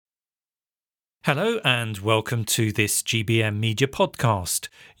Hello and welcome to this GBM Media podcast.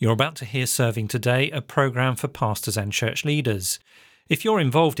 You're about to hear Serving Today, a programme for pastors and church leaders. If you're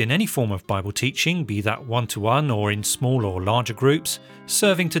involved in any form of Bible teaching, be that one-to-one or in small or larger groups,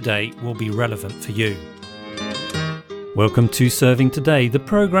 Serving Today will be relevant for you. Welcome to Serving Today, the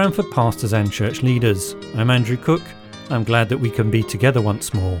programme for pastors and church leaders. I'm Andrew Cook. I'm glad that we can be together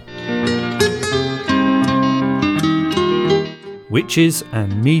once more. Witches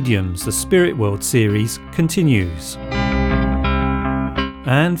and Mediums, the Spirit World series continues.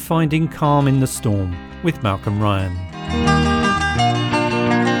 And Finding Calm in the Storm with Malcolm Ryan.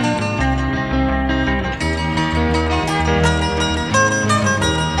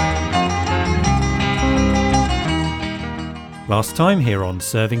 Last time here on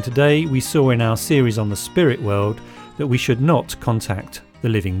Serving Today, we saw in our series on the Spirit World that we should not contact the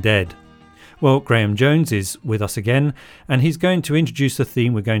living dead. Well, Graham Jones is with us again, and he's going to introduce the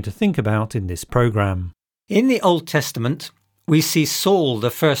theme we're going to think about in this programme. In the Old Testament, we see Saul,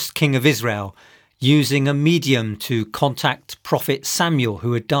 the first king of Israel, using a medium to contact prophet Samuel,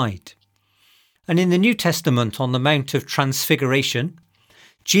 who had died. And in the New Testament, on the Mount of Transfiguration,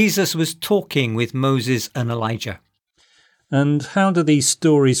 Jesus was talking with Moses and Elijah. And how do these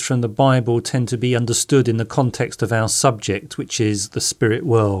stories from the Bible tend to be understood in the context of our subject, which is the spirit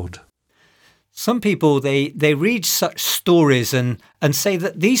world? Some people, they read such stories and say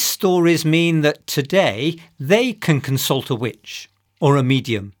that these stories mean that today they can consult a witch or a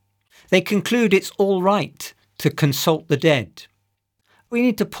medium. They conclude it's all right to consult the dead. We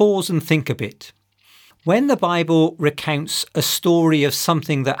need to pause and think a bit. When the Bible recounts a story of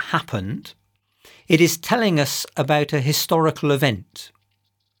something that happened, it is telling us about a historical event.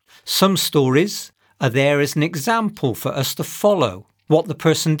 Some stories are there as an example for us to follow what the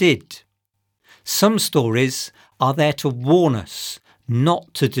person did. Some stories are there to warn us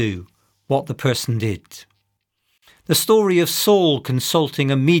not to do what the person did. The story of Saul consulting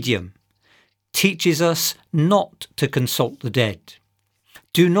a medium teaches us not to consult the dead.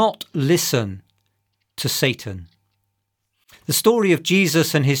 Do not listen to Satan. The story of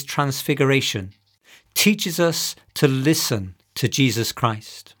Jesus and his transfiguration teaches us to listen to Jesus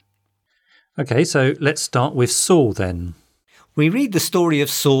Christ. Okay, so let's start with Saul then. We read the story of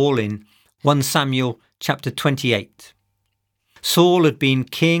Saul in 1 Samuel chapter 28. Saul had been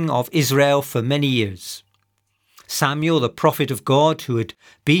king of Israel for many years. Samuel, the prophet of God, who had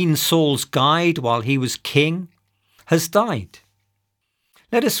been Saul's guide while he was king, has died.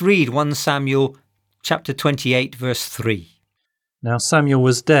 Let us read 1 Samuel chapter 28 verse 3. Now Samuel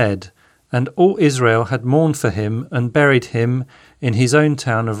was dead, and all Israel had mourned for him and buried him in his own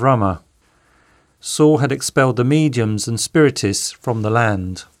town of Ramah. Saul had expelled the mediums and spiritists from the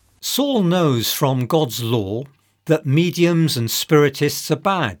land. Saul knows from God's law that mediums and spiritists are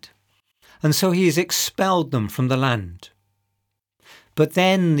bad, and so he has expelled them from the land. But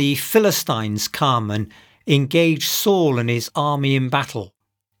then the Philistines come and engage Saul and his army in battle.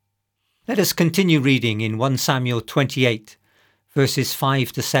 Let us continue reading in 1 Samuel 28, verses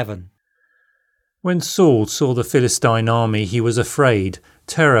 5 to 7. When Saul saw the Philistine army, he was afraid.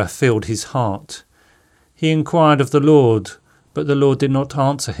 Terror filled his heart. He inquired of the Lord, but the Lord did not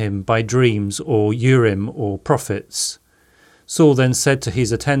answer him by dreams or Urim or prophets. Saul then said to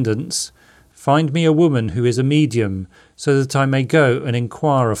his attendants, "Find me a woman who is a medium, so that I may go and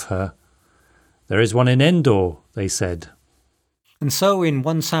inquire of her." "There is one in Endor," they said. And so in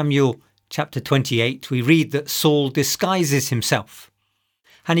 1 Samuel chapter 28, we read that Saul disguises himself,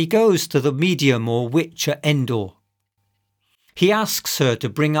 and he goes to the medium or witch at Endor. He asks her to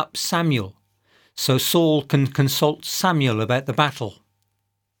bring up Samuel, so Saul can consult Samuel about the battle.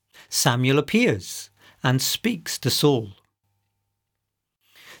 Samuel appears and speaks to Saul.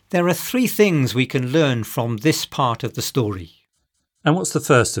 There are three things we can learn from this part of the story. And what's the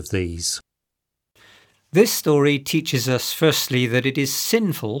first of these? This story teaches us firstly that it is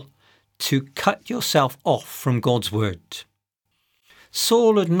sinful to cut yourself off from God's word.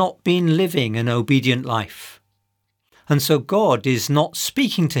 Saul had not been living an obedient life, and so God is not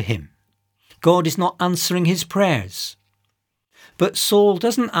speaking to him. God is not answering his prayers. But Saul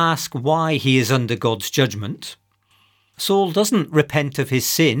doesn't ask why he is under God's judgment. Saul doesn't repent of his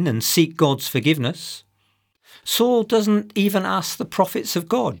sin and seek God's forgiveness. Saul doesn't even ask the prophets of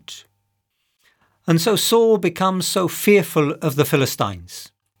God. And so Saul becomes so fearful of the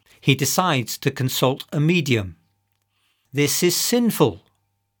Philistines, he decides to consult a medium. This is sinful.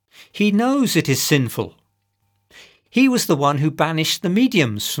 He knows it is sinful. He was the one who banished the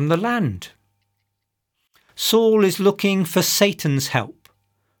mediums from the land. Saul is looking for Satan's help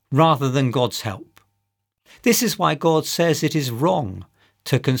rather than God's help. This is why God says it is wrong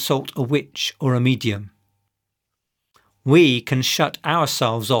to consult a witch or a medium. We can shut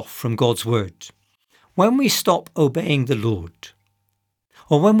ourselves off from God's word when we stop obeying the Lord,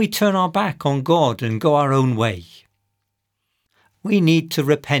 or when we turn our back on God and go our own way. We need to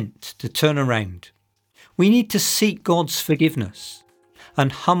repent, to turn around. We need to seek God's forgiveness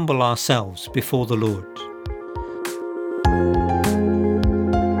and humble ourselves before the Lord.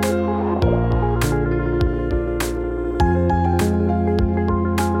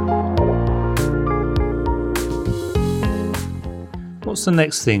 What's the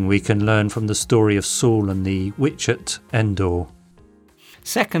next thing we can learn from the story of Saul and the witch at Endor?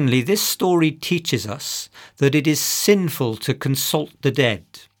 Secondly, this story teaches us that it is sinful to consult the dead.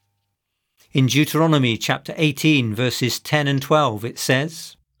 In Deuteronomy chapter 18, verses 10 and 12, it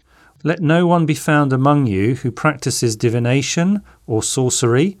says, "Let no one be found among you who practices divination or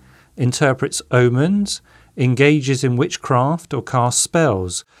sorcery, interprets omens, engages in witchcraft or casts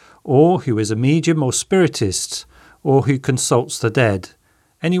spells, or who is a medium or spiritist, or who consults the dead.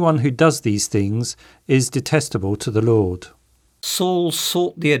 Anyone who does these things is detestable to the Lord." Saul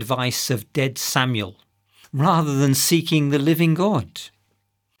sought the advice of dead Samuel rather than seeking the living God.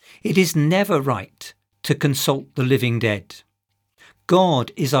 It is never right to consult the living dead.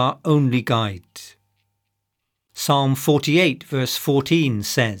 God is our only guide. Psalm 48 verse 14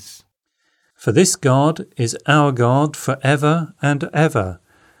 says, "For this God is our God for ever and ever.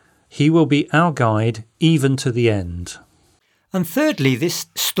 He will be our guide even to the end." And thirdly, this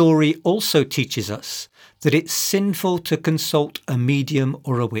story also teaches us that it's sinful to consult a medium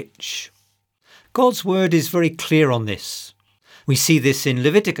or a witch. God's word is very clear on this. We see this in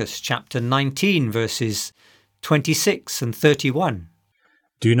Leviticus chapter 19 verses 26 and 31.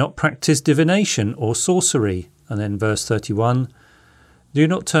 "Do not practice divination or sorcery." And then verse 31, "Do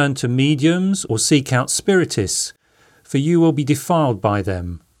not turn to mediums or seek out spiritists, for you will be defiled by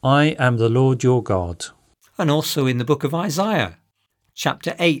them. I am the Lord your God." And also in the book of Isaiah,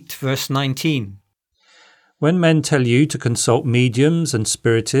 chapter 8, verse 19. "When men tell you to consult mediums and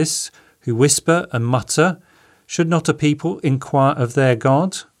spiritists who whisper and mutter, should not a people inquire of their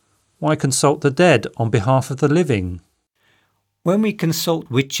God? Why consult the dead on behalf of the living?" When we consult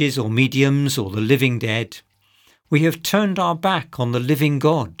witches or mediums or the living dead, we have turned our back on the living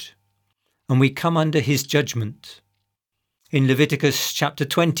God, and we come under his judgment. In Leviticus chapter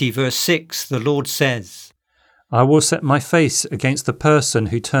 20, verse 6, the Lord says, "I will set my face against the person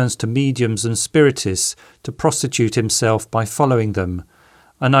who turns to mediums and spiritists to prostitute himself by following them,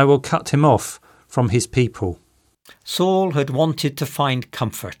 and I will cut him off from his people." Saul had wanted to find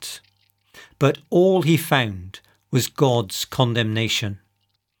comfort, but all he found was God's condemnation.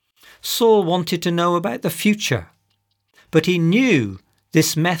 Saul wanted to know about the future, but he knew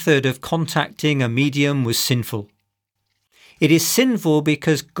this method of contacting a medium was sinful. It is sinful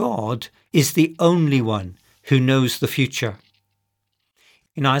because God is the only one who knows the future.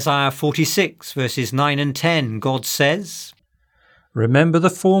 In Isaiah 46, verses 9 and 10, God says, "Remember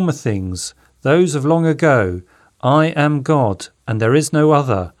the former things, those of long ago. I am God, and there is no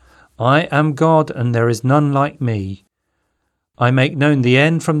other. I am God, and there is none like me. I make known the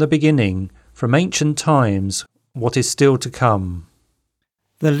end from the beginning, from ancient times, what is still to come."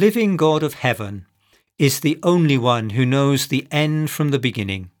 The living God of heaven is the only one who knows the end from the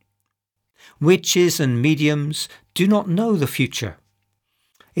beginning. Witches and mediums do not know the future.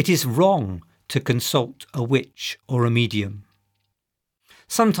 It is wrong to consult a witch or a medium.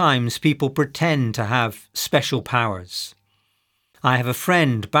 Sometimes people pretend to have special powers. I have a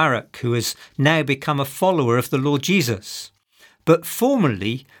friend, Barak, who has now become a follower of the Lord Jesus. But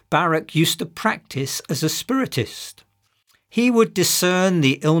formerly, Barak used to practice as a spiritist. He would discern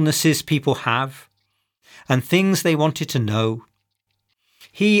the illnesses people have and things they wanted to know.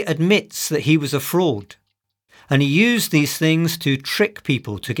 He admits that he was a fraud, and he used these things to trick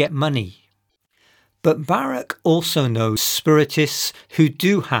people to get money. But Barak also knows spiritists who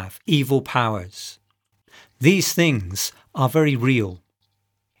do have evil powers. These things are very real.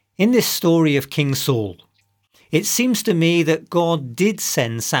 In this story of King Saul, it seems to me that God did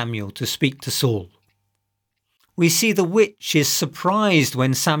send Samuel to speak to Saul. We see the witch is surprised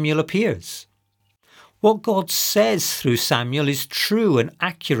when Samuel appears. What God says through Samuel is true and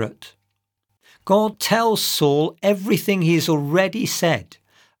accurate. God tells Saul everything he has already said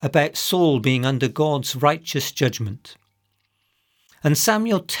about Saul being under God's righteous judgment. And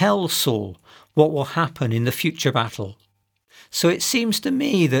Samuel tells Saul what will happen in the future battle. So it seems to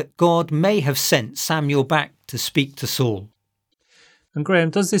me that God may have sent Samuel back to speak to Saul. And Graham,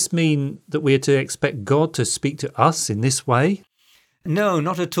 does this mean that we are to expect God to speak to us in this way? No,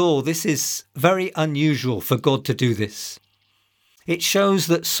 not at all. This is very unusual for God to do this. It shows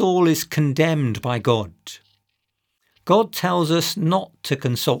that Saul is condemned by God. God tells us not to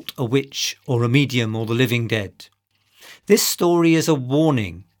consult a witch or a medium or the living dead. This story is a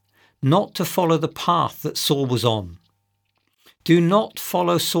warning not to follow the path that Saul was on. Do not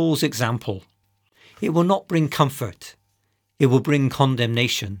follow Saul's example. It will not bring comfort. It will bring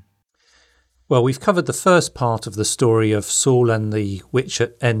condemnation. Well, we've covered the first part of the story of Saul and the witch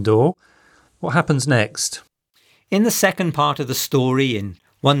at Endor. What happens next? In the second part of the story, in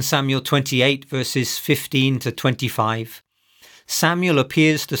 1 Samuel 28 verses 15 to 25, Samuel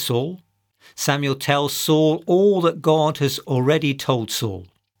appears to Saul. Samuel tells Saul all that God has already told Saul.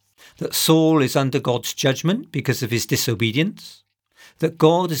 That Saul is under God's judgment because of his disobedience. That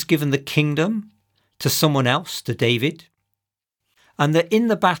God has given the kingdom to someone else, to David. And that in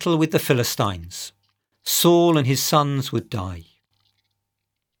the battle with the Philistines, Saul and his sons would die.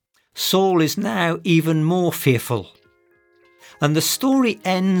 Saul is now even more fearful. And the story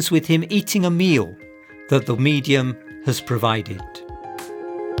ends with him eating a meal that the medium has provided.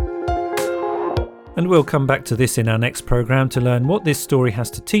 And we'll come back to this in our next programme to learn what this story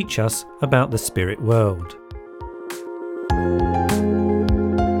has to teach us about the spirit world.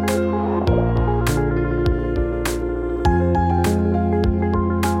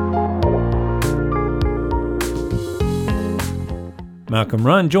 Malcolm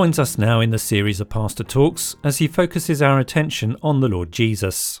Ryan joins us now in the series of Pastor Talks as he focuses our attention on the Lord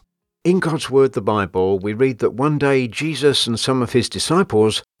Jesus. In God's Word, the Bible, we read that one day Jesus and some of his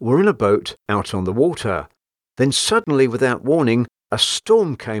disciples were in a boat out on the water. Then suddenly, without warning, a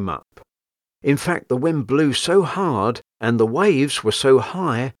storm came up. In fact, the wind blew so hard and the waves were so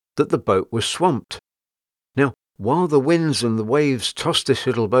high that the boat was swamped. Now, while the winds and the waves tossed this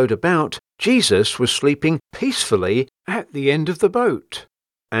little boat about, Jesus was sleeping peacefully at the end of the boat.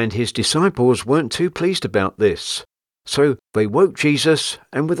 And his disciples weren't too pleased about this. So they woke Jesus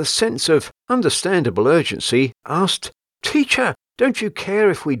and with a sense of understandable urgency asked, "Teacher, don't you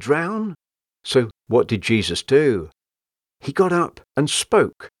care if we drown?" So what did Jesus do? He got up and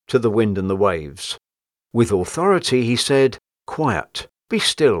spoke to the wind and the waves. With authority he said, "Quiet, be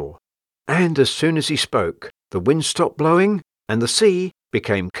still." And as soon as he spoke, the wind stopped blowing and the sea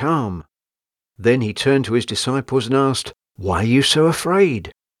became calm. Then he turned to his disciples and asked, "Why are you so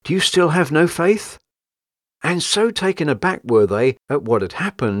afraid? Do you still have no faith?" And so taken aback were they at what had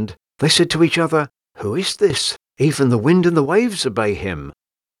happened, they said to each other, "Who is this? Even the wind and the waves obey him."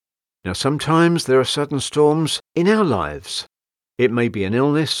 Now sometimes there are sudden storms in our lives. It may be an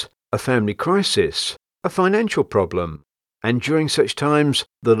illness, a family crisis, a financial problem. And during such times,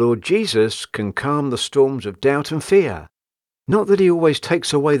 the Lord Jesus can calm the storms of doubt and fear. Not that he always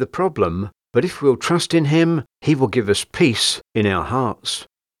takes away the problem, but if we'll trust in him, he will give us peace in our hearts.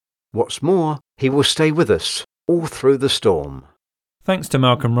 What's more, he will stay with us all through the storm. Thanks to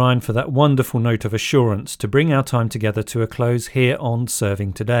Malcolm Ryan for that wonderful note of assurance to bring our time together to a close here on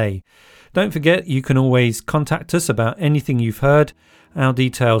Serving Today. Don't forget, you can always contact us about anything you've heard. Our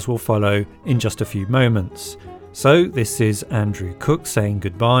details will follow in just a few moments. So this is Andrew Cook saying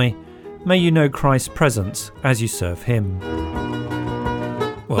goodbye. May you know Christ's presence as you serve him.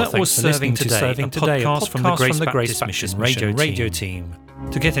 Well, that was Serving Today, a podcast from the Grace Baptist Mission radio team.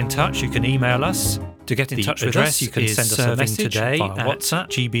 To get in touch, you can email us. To get in touch with us, you can send us a message via WhatsApp,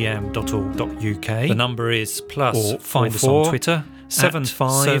 gbm.org.uk. The number is plus, or find us on Twitter,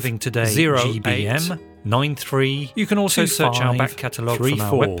 75servingtoday.gbm93. You can also search our back catalogue from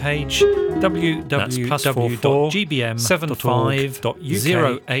our webpage,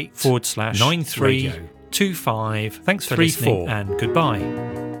 www.gbm75.uk/9325. Thanks for listening and goodbye.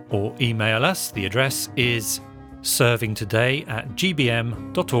 Or email us. The address is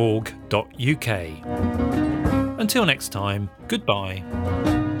servingtoday@gbm.org.uk. Until next time, goodbye.